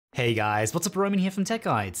Hey guys, what's up, Roman here from Tech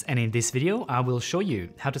Guides, and in this video I will show you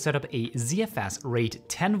how to set up a ZFS RAID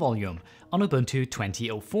 10 volume on Ubuntu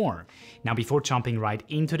 20.04. Now before jumping right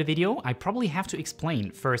into the video, I probably have to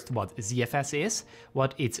explain first what ZFS is,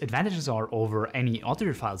 what its advantages are over any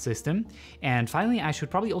other file system, and finally I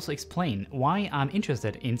should probably also explain why I'm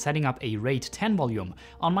interested in setting up a RAID 10 volume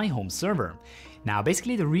on my home server. Now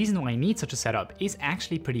basically the reason why I need such a setup is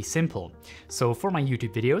actually pretty simple. So for my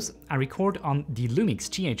YouTube videos, I record on the Lumix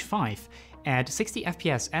GH5 at 60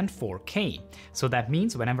 FPS and 4K. So that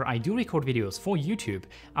means whenever I do record videos for YouTube,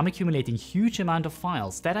 I'm accumulating huge amount of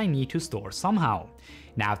files that I need to store somehow.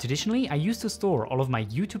 Now traditionally I used to store all of my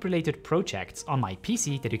YouTube related projects on my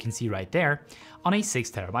PC that you can see right there on a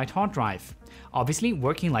 6TB hard drive. Obviously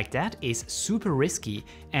working like that is super risky,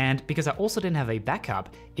 and because I also didn't have a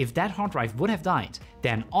backup, if that hard drive would have died,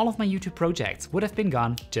 then all of my YouTube projects would have been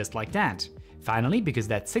gone just like that. Finally, because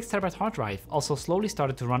that 6TB hard drive also slowly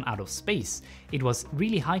started to run out of space, it was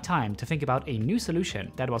really high time to think about a new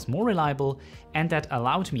solution that was more reliable and that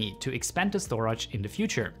allowed me to expand the storage in the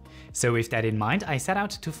future. So with that in mind, I set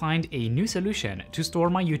out to find a new solution to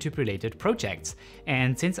store my YouTube related projects,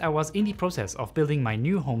 and since I was in the process of building my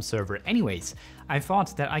new home server anyways, I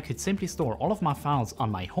thought that I could simply store all of my files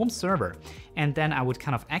on my home server and then I would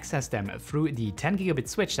kind of access them through the 10 gigabit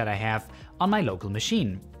switch that I have on my local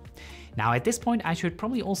machine. Now at this point I should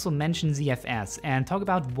probably also mention ZFS and talk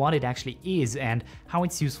about what it actually is and how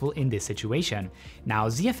it's useful in this situation. Now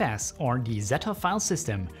ZFS, or the ZFS file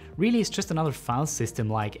system, really is just another file system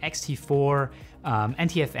like ext4,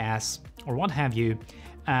 NTFS or what have you.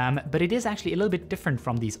 But it is actually a little bit different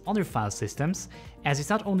from these other file systems, as it's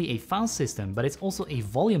not only a file system but it's also a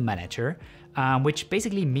volume manager, which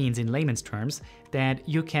basically means in layman's terms that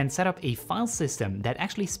you can set up a file system that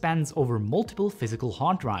actually spans over multiple physical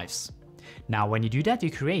hard drives. Now when you do that,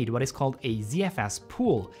 you create what is called a ZFS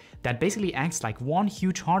pool that basically acts like one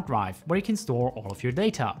huge hard drive where you can store all of your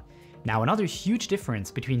data. Now another huge difference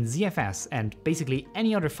between ZFS and basically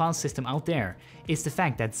any other file system out there is the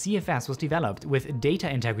fact that ZFS was developed with data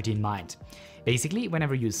integrity in mind. Basically,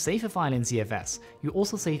 whenever you save a file in ZFS, you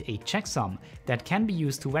also save a checksum that can be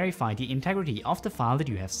used to verify the integrity of the file that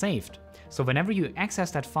you have saved. So whenever you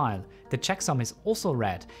access that file, the checksum is also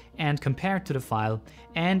read and compared to the file,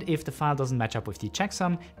 and if the file doesn't match up with the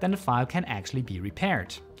checksum, then the file can actually be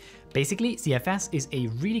repaired. Basically, ZFS is a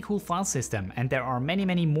really cool file system, and there are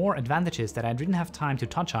many more advantages that I didn't have time to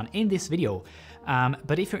touch on in this video.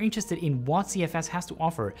 But if you're interested in what ZFS has to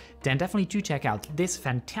offer, then definitely do check out this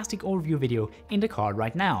fantastic overview video in the card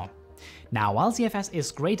right now. Now, while ZFS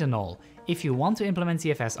is great and all, if you want to implement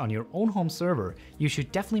ZFS on your own home server, you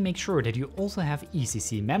should definitely make sure that you also have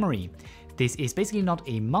ECC memory. This is basically not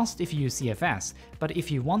a must if you use ZFS, but if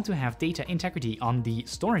you want to have data integrity on the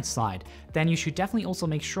storage side, then you should definitely also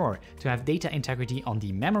make sure to have data integrity on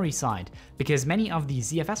the memory side, because many of the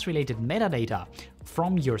ZFS related metadata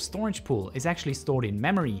from your storage pool is actually stored in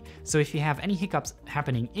memory. So if you have any hiccups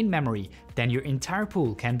happening in memory, then your entire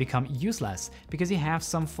pool can become useless because you have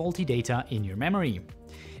some faulty data in your memory.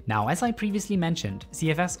 Now, as I previously mentioned,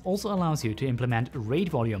 ZFS also allows you to implement RAID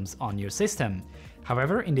volumes on your system.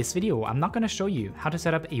 However, in this video, I'm not going to show you how to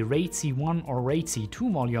set up a RAID C1 or RAID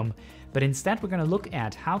C2 volume, but instead we're going to look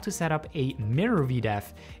at how to set up a mirror VDEV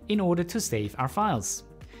in order to save our files.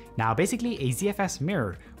 Now, basically a ZFS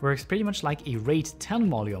mirror works pretty much like a RAID 10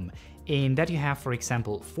 volume in that you have, for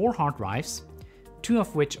example, 4 hard drives, 2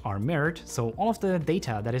 of which are mirrored, so all of the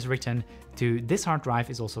data that is written to this hard drive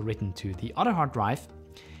is also written to the other hard drive.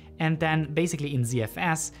 And then basically in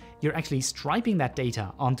ZFS, you're actually striping that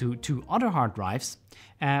data onto 2 other hard drives,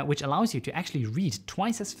 which allows you to actually read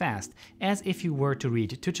twice as fast as if you were to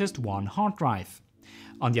read to just 1 hard drive.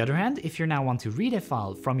 On the other hand, if you now want to read a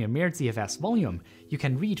file from your mirrored ZFS volume, you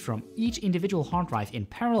can read from each individual hard drive in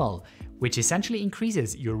parallel, which essentially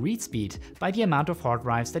increases your read speed by the amount of hard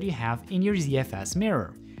drives that you have in your ZFS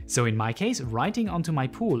mirror. So in my case, writing onto my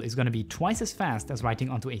pool is going to be twice as fast as writing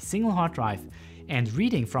onto a single hard drive, and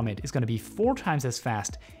reading from it is going to be 4 times as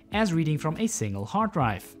fast as reading from a single hard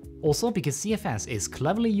drive. Also, because ZFS is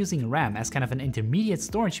cleverly using RAM as kind of an intermediate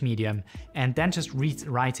storage medium and then just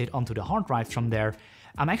writes it onto the hard drive from there,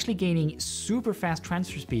 I'm actually gaining super fast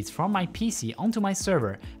transfer speeds from my PC onto my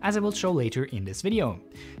server, as I will show later in this video.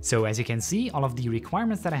 So as you can see, all of the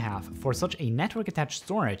requirements that I have for such a network attached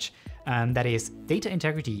storage that is, data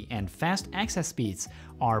integrity and fast access speeds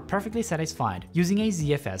are perfectly satisfied using a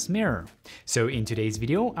ZFS mirror. So in today's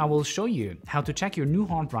video, I will show you how to check your new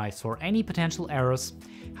hard drives for any potential errors,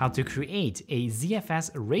 how to create a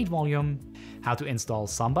ZFS RAID volume, how to install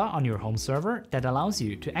SAMBA on your home server that allows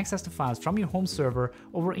you to access the files from your home server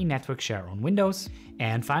over a network share on Windows,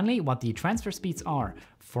 and finally what the transfer speeds are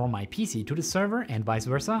from my PC to the server and vice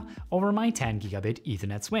versa over my 10 gigabit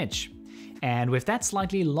Ethernet switch. And with that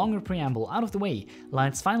slightly longer preamble out of the way,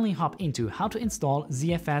 let's finally hop into how to install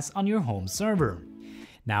ZFS on your home server.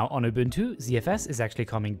 Now on Ubuntu, ZFS is actually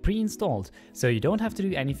coming pre-installed, so you don't have to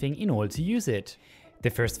do anything in order to use it. The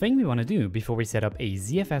first thing we want to do before we set up a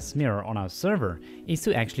ZFS mirror on our server is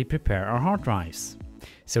to actually prepare our hard drives.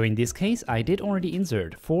 So in this case, I did already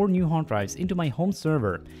insert 4 new hard drives into my home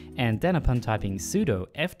server, and then upon typing sudo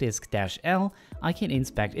fdisk-l, I can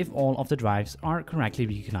inspect if all of the drives are correctly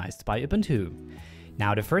recognized by Ubuntu.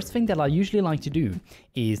 Now the first thing that I usually like to do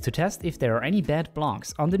is to test if there are any bad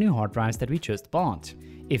blocks on the new hard drives that we just bought.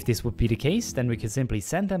 If this would be the case, then we can simply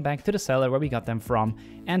send them back to the seller where we got them from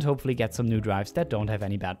and hopefully get some new drives that don't have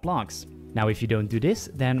any bad blocks. Now if you don't do this,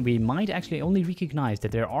 then we might actually only recognize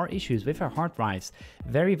that there are issues with our hard drives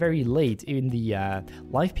very late in the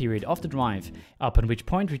life period of the drive, upon which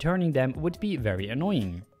point returning them would be very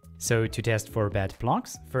annoying. So to test for bad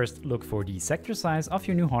blocks, first look for the sector size of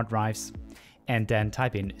your new hard drives, and then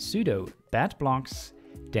type in sudo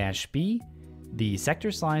 -b, the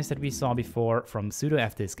sector size that we saw before from sudo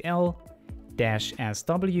fdisk-l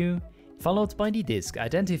 -sw, followed by the disk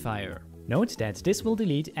identifier. Note that this will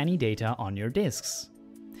delete any data on your disks.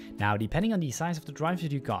 Now, depending on the size of the drive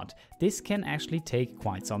that you got, this can actually take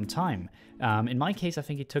quite some time. In my case, I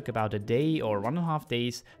think it took about a day or 1.5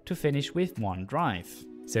 days to finish with one drive.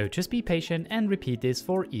 So just be patient and repeat this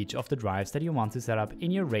for each of the drives that you want to set up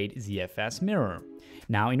in your RAID ZFS mirror.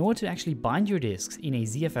 Now, in order to actually bind your disks in a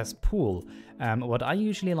ZFS pool, what I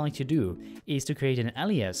usually like to do is to create an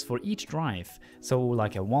alias for each drive. So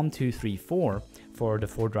like a 1, 2, 3, 4 for the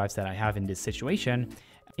 4 drives that I have in this situation,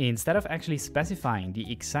 instead of actually specifying the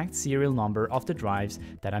exact serial number of the drives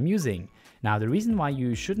that I'm using. Now, the reason why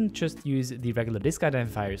you shouldn't just use the regular disk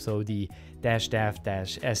identifier, so the -dev, -sda,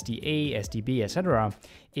 sdb, etc.,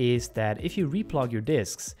 is that if you replug your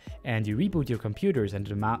disks and you reboot your computers and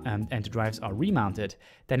the drives are remounted,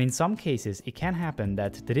 then in some cases it can happen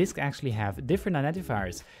that the disks actually have different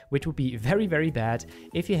identifiers, which would be very bad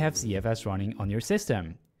if you have ZFS running on your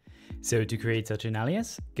system. So to create such an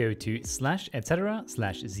alias, go to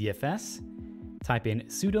 /etc/ZFS, type in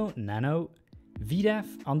sudo nano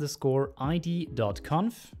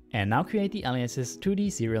vdev_id.conf, and now create the aliases to the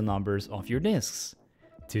serial numbers of your disks.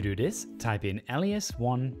 To do this, type in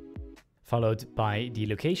alias1, followed by the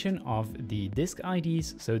location of the disk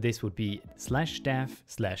IDs, so this would be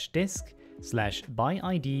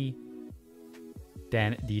 /dev/disk/byid,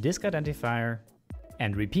 then the disk identifier,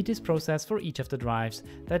 and repeat this process for each of the drives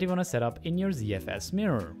that you want to set up in your ZFS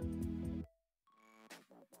mirror.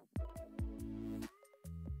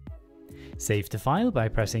 Save the file by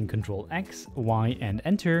pressing Ctrl X, Y and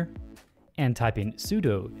Enter, and type in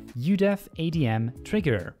sudo udev adm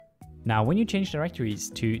trigger. Now when you change directories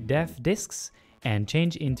to dev disks and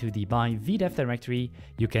change into the by vdev directory,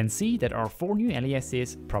 you can see that our 4 new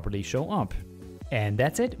aliases properly show up. And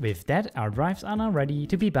that's it. With that, our drives are now ready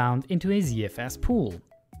to be bound into a ZFS pool.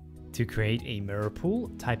 To create a mirror pool,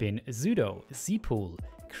 type in sudo zpool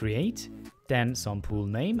create, then some pool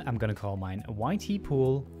name, I'm gonna call mine YT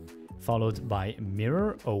pool, followed by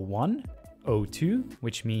mirror 01, 02,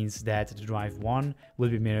 which means that the drive 1 will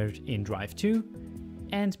be mirrored in drive 2,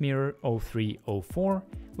 and mirror 03, 04,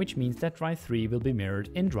 which means that drive 3 will be mirrored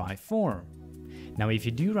in drive 4. Now if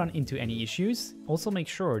you do run into any issues, also make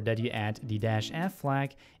sure that you add the -f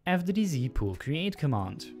flag after the zpool create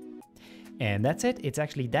command. And that's it, it's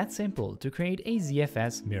actually that simple to create a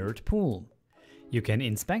ZFS mirrored pool. You can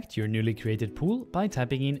inspect your newly created pool by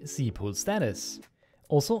typing in zpool status.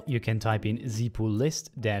 Also, you can type in zpool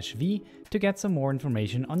list-v to get some more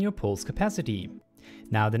information on your pool's capacity.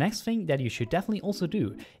 Now the next thing that you should definitely also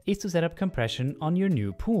do is to set up compression on your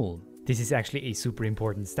new pool. This is actually a super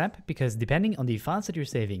important step because depending on the files that you're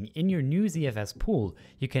saving in your new ZFS pool,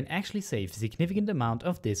 you can actually save a significant amount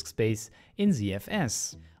of disk space in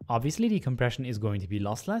ZFS. Obviously, the compression is going to be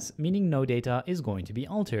lossless, meaning no data is going to be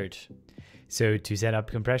altered. So to set up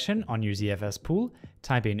compression on your ZFS pool,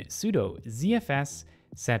 type in sudo ZFS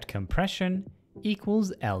set compression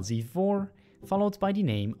equals lz4, followed by the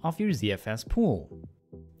name of your ZFS pool.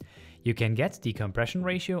 You can get the compression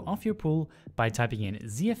ratio of your pool by typing in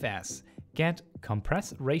ZFS get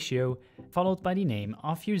compress ratio, followed by the name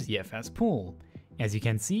of your ZFS pool. As you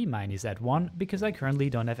can see, mine is at 1 because I currently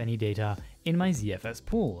don't have any data in my ZFS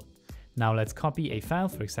pool. Now let's copy a file,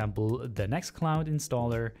 for example the Nextcloud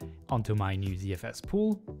installer, onto my new ZFS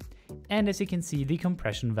pool, and as you can see the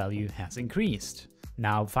compression value has increased.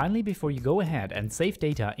 Now finally, before you go ahead and save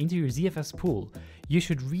data into your ZFS pool, you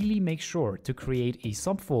should really make sure to create a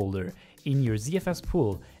subfolder in your ZFS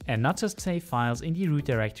pool and not just save files in the root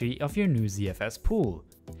directory of your new ZFS pool.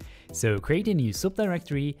 So create a new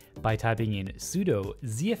subdirectory by typing in sudo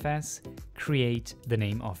ZFS create the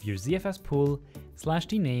name of your ZFS pool /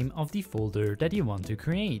 the name of the folder that you want to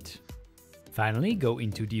create. Finally, go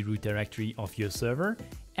into the root directory of your server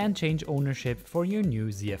and change ownership for your new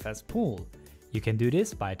ZFS pool. You can do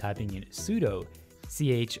this by typing in sudo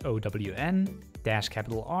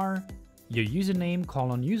chown-R, your username :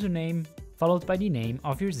 username, followed by the name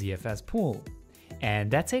of your ZFS pool.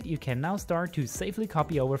 And that's it, you can now start to safely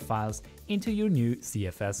copy over files into your new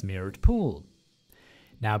ZFS mirrored pool.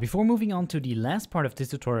 Now before moving on to the last part of this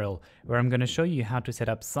tutorial, where I'm going to show you how to set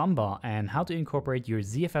up SAMBA and how to incorporate your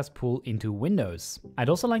ZFS pool into Windows, I'd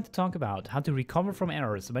also like to talk about how to recover from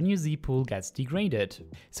errors when your Z pool gets degraded.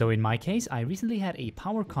 So in my case, I recently had a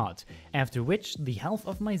power cut, after which the health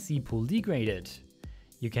of my Z pool degraded.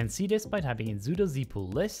 You can see this by typing in sudo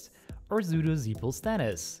zpool list or sudo zpool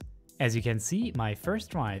status. As you can see, my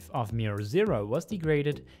first drive of mirror 0 was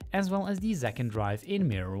degraded, as well as the second drive in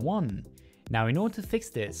mirror 1. Now in order to fix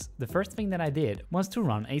this, the first thing that I did was to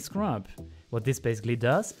run a scrub. What this basically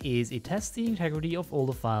does is it tests the integrity of all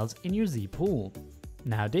the files in your Z pool.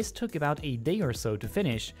 Now this took about a day or so to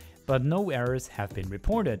finish, but no errors have been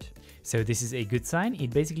reported. So this is a good sign. It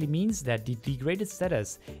basically means that the degraded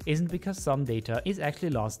status isn't because some data is actually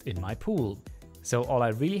lost in my pool. So all I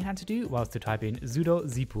really had to do was to type in sudo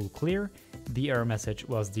zpool clear, the error message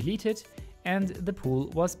was deleted, and the pool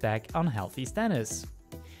was back on healthy status.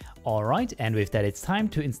 Alright, and with that it's time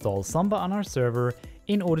to install SAMBA on our server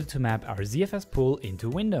in order to map our ZFS pool into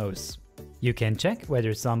Windows. You can check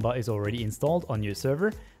whether SAMBA is already installed on your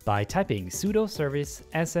server by typing sudo service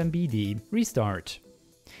smbd restart.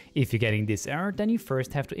 If you're getting this error, then you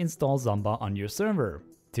first have to install SAMBA on your server.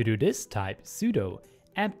 To do this, type sudo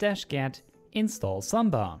apt-get install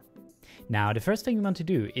SAMBA. Now the first thing we want to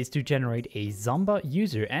do is to generate a SAMBA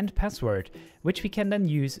user and password, which we can then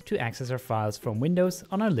use to access our files from Windows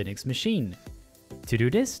on our Linux machine. To do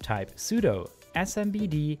this, type sudo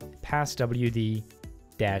smbd passwd-a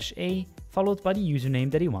followed by the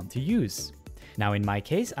username that you want to use. Now in my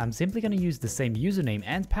case, I'm simply going to use the same username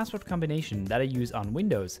and password combination that I use on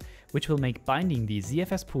Windows, which will make binding the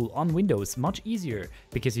ZFS pool on Windows much easier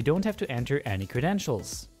because you don't have to enter any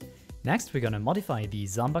credentials. Next, we're gonna modify the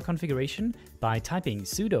SAMBA configuration by typing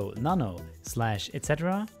sudo nano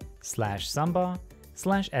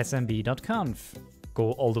 /etc/samba/smb.conf.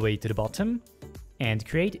 Go all the way to the bottom and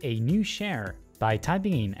create a new share by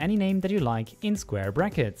typing in any name that you like in square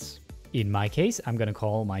brackets. In my case, I'm gonna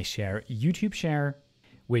call my share YouTube share,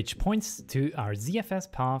 which points to our ZFS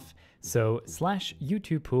path, so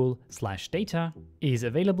 /YouTube pool /data is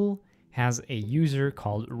available, has a user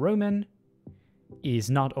called Roman, is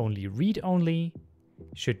not only read-only,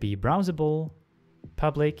 should be browsable,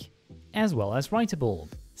 public, as well as writable.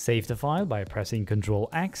 Save the file by pressing Ctrl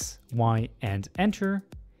X, Y, and Enter,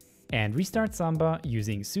 and restart SAMBA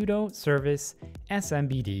using sudo service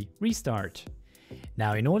smbd restart.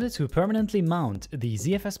 Now in order to permanently mount the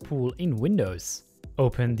ZFS pool in Windows,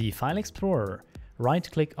 open the File Explorer,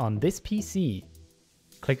 right-click on this PC,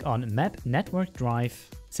 click on Map Network Drive,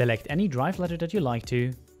 select any drive letter that you like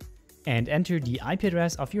to, and enter the IP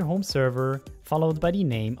address of your home server, followed by the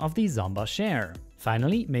name of the SAMBA share.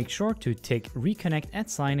 Finally, make sure to tick Reconnect at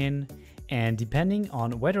Sign-in, and depending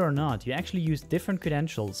on whether or not you actually use different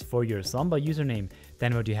credentials for your SAMBA username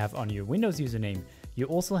than what you have on your Windows username, you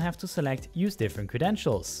also have to select Use different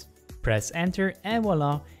credentials. Press Enter and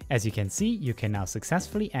voila! As you can see, you can now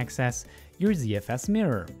successfully access your ZFS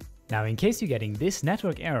mirror. Now in case you're getting this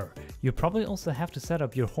network error, you probably also have to set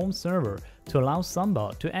up your home server to allow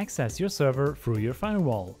SAMBA to access your server through your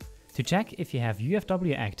firewall. To check if you have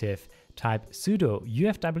UFW active, type sudo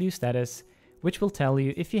UFW status, which will tell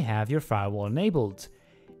you if you have your firewall enabled.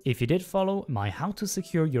 If you did follow my How to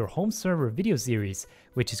Secure Your Home Server video series,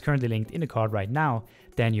 which is currently linked in the card right now,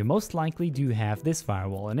 then you most likely do have this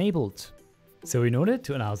firewall enabled. So in order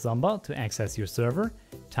to allow SAMBA to access your server,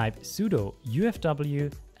 type sudo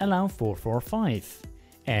UFW allow 445.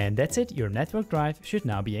 And that's it, your network drive should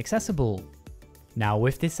now be accessible. Now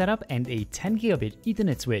with this setup and a 10 gigabit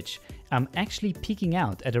Ethernet switch, I'm actually peaking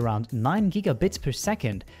out at around 9 gigabits per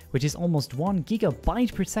second, which is almost 1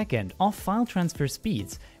 gigabyte per second of file transfer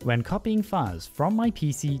speeds when copying files from my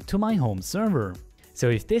PC to my home server. So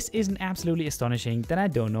if this isn't absolutely astonishing, then I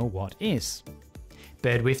don't know what is.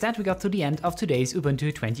 But with that, we got to the end of today's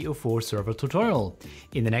Ubuntu 20.04 server tutorial.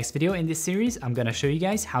 In the next video in this series, I'm gonna show you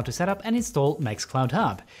guys how to set up and install Mixcloud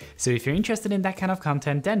Hub. So if you're interested in that kind of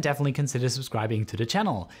content, then definitely consider subscribing to the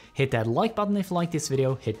channel. Hit that like button if you liked this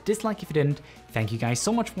video, hit dislike if you didn't. Thank you guys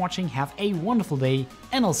so much for watching, have a wonderful day,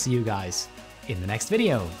 and I'll see you guys in the next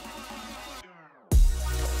video.